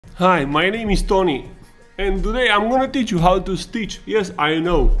Hi, my name is Tony, and today I'm gonna teach you how to stitch. Yes, I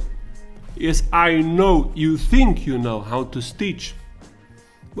know. Yes, I know you think you know how to stitch,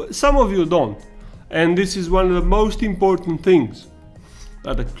 but some of you don't. And this is one of the most important things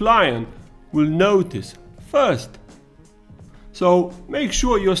that the client will notice first. So make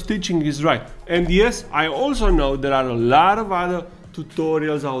sure your stitching is right. And yes, I also know there are a lot of other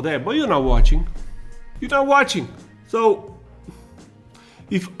tutorials out there, but you're not watching. You're not watching. So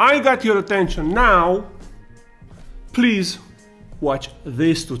if I got your attention now, please watch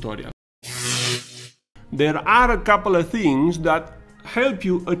this tutorial. There are a couple of things that help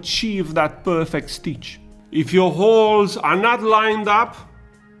you achieve that perfect stitch. If your holes are not lined up,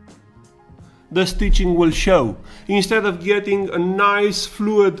 the stitching will show. Instead of getting a nice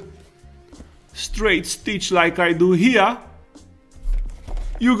fluid straight stitch like I do here,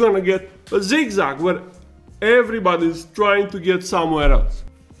 you're gonna get a zigzag where everybody's trying to get somewhere else.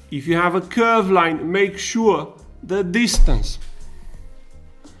 If you have a curved line, make sure the distance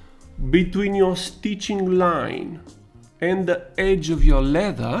between your stitching line and the edge of your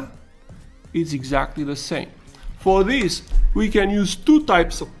leather is exactly the same. For this, we can use two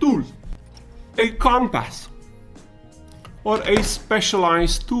types of tools: a compass or a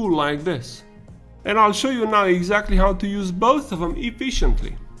specialized tool like this. And I'll show you now exactly how to use both of them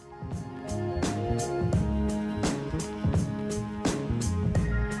efficiently.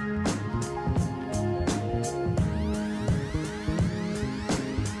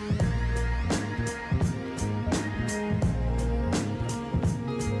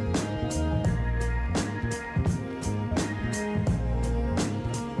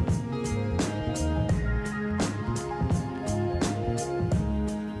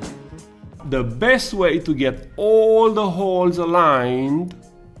 The best way to get all the holes aligned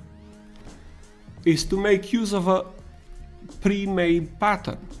is to make use of a pre-made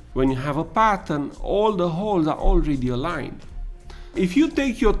pattern. When you have a pattern, all the holes are already aligned. If you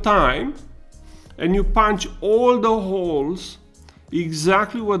take your time and you punch all the holes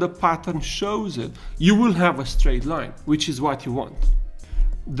exactly where the pattern shows it, you will have a straight line, which is what you want.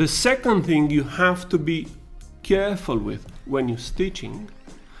 The second thing you have to be careful with when you're stitching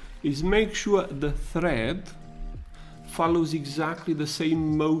is make sure the thread follows exactly the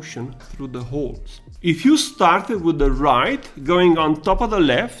same motion through the holes. If you started with the right going on top of the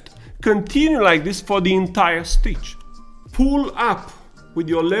left, continue like this for the entire stitch. Pull up with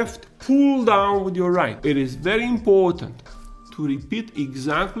your left, pull down with your right. It is very important to repeat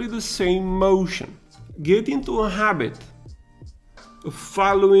exactly the same motion. Get into a habit of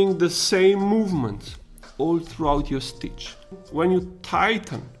following the same movements all throughout your stitch. When you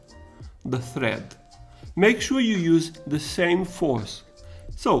tighten the thread, make sure you use the same force.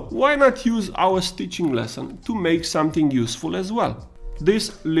 So why not use our stitching lesson to make something useful as well?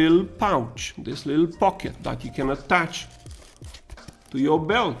 This little pouch, this little pocket that you can attach to your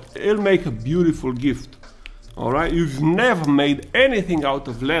belt, it'll make a beautiful gift. All right, you've never made anything out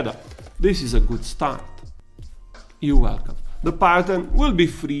of leather. This is a good start. You're welcome. The pattern will be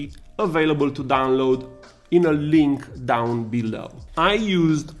free, available to download in a link down below. I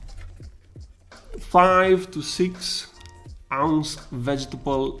used 5 to 6 ounce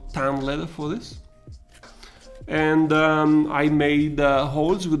vegetable tan leather for this, and I made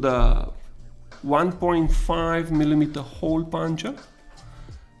holes with a 1.5 millimeter hole puncher,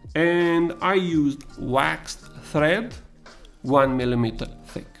 and I used waxed thread 1 millimeter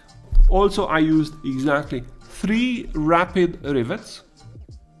thick. Also, I used exactly 3 rapid rivets.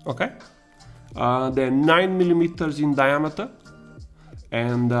 Okay, they're 9 millimeters in diameter,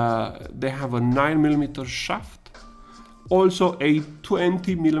 and they have a 9 millimeter shaft. Also a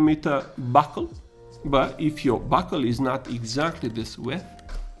 20 millimeter buckle, but if your buckle is not exactly this width,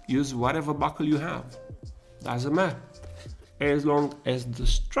 use whatever buckle you have. Doesn't matter, as long as the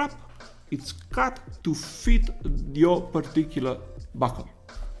strap is cut to fit your particular buckle.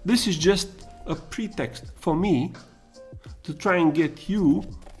 This is just a pretext for me to try and get you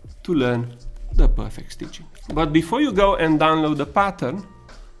to learn the perfect stitching. But before you go and download the pattern,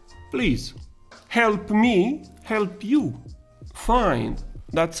 please help me help you find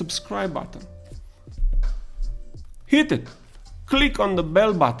that subscribe button. Hit it, click on the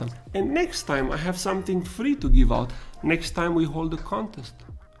bell button, and next time I have something free to give out, next time we hold a contest,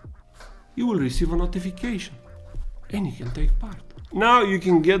 you will receive a notification and you can take part. Now you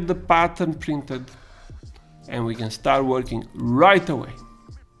can get the pattern printed and we can start working right away.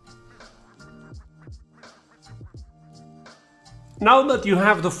 Now that you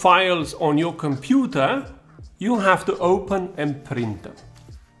have the files on your computer, you have to open and print them.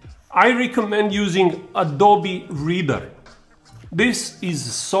 I recommend using Adobe Reader. This is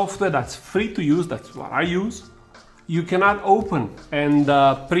software that's free to use, that's what I use. You cannot open and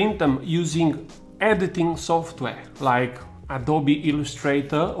print them using editing software like Adobe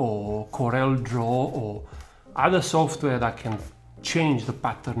Illustrator or Corel Draw or other software that can change the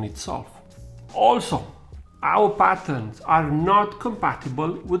pattern itself. Also, our patterns are not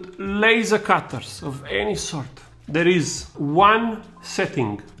compatible with laser cutters of any sort. There is one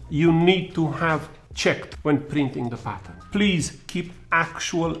setting you need to have checked when printing the pattern. Please keep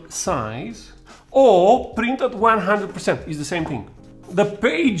actual size or print at 100%, is the same thing. The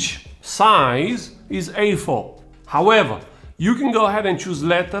page size is A4. However, you can go ahead and choose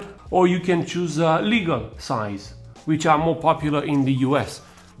letter or you can choose legal size, which are more popular in the US.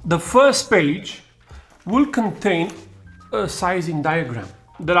 The first page will contain a sizing diagram.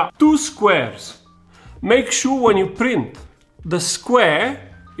 There are 2 squares. Make sure when you print, the square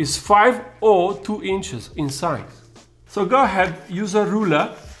is 5 or 2 inches in size. So go ahead, use a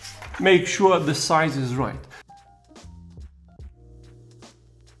ruler, make sure the size is right.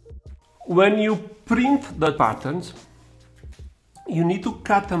 When you print the patterns, you need to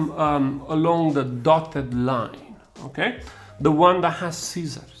cut them along the dotted line, okay? The one that has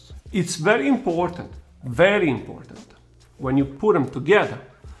scissors. It's very important, when you put them together,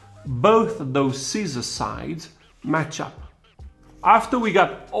 both of those scissor sides match up. After we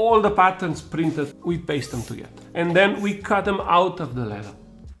got all the patterns printed, we paste them together. And then we cut them out of the leather.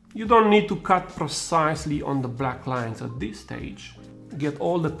 You don't need to cut precisely on the black lines at this stage. Get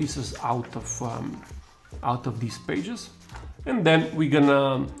all the pieces out of these pages. And then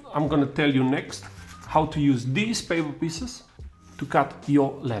I'm gonna tell you next how to use these paper pieces to cut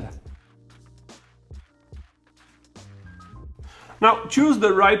your leather. Now choose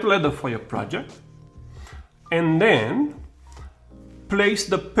the right leather for your project and then place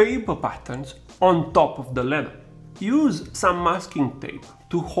the paper patterns on top of the leather. Use some masking tape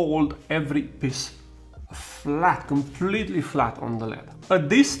to hold every piece flat, completely flat on the leather. At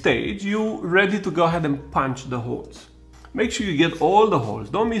this stage, you're ready to go ahead and punch the holes. Make sure you get all the holes,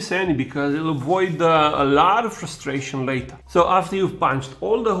 don't miss any because it'll avoid a lot of frustration later. So after you've punched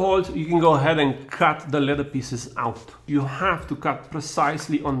all the holes, you can go ahead and cut the leather pieces out. You have to cut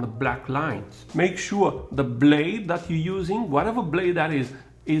precisely on the black lines. Make sure the blade that you're using, whatever blade that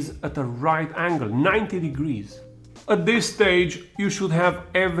is at the right angle, 90 degrees. At this stage, you should have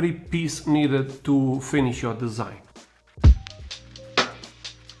every piece needed to finish your design.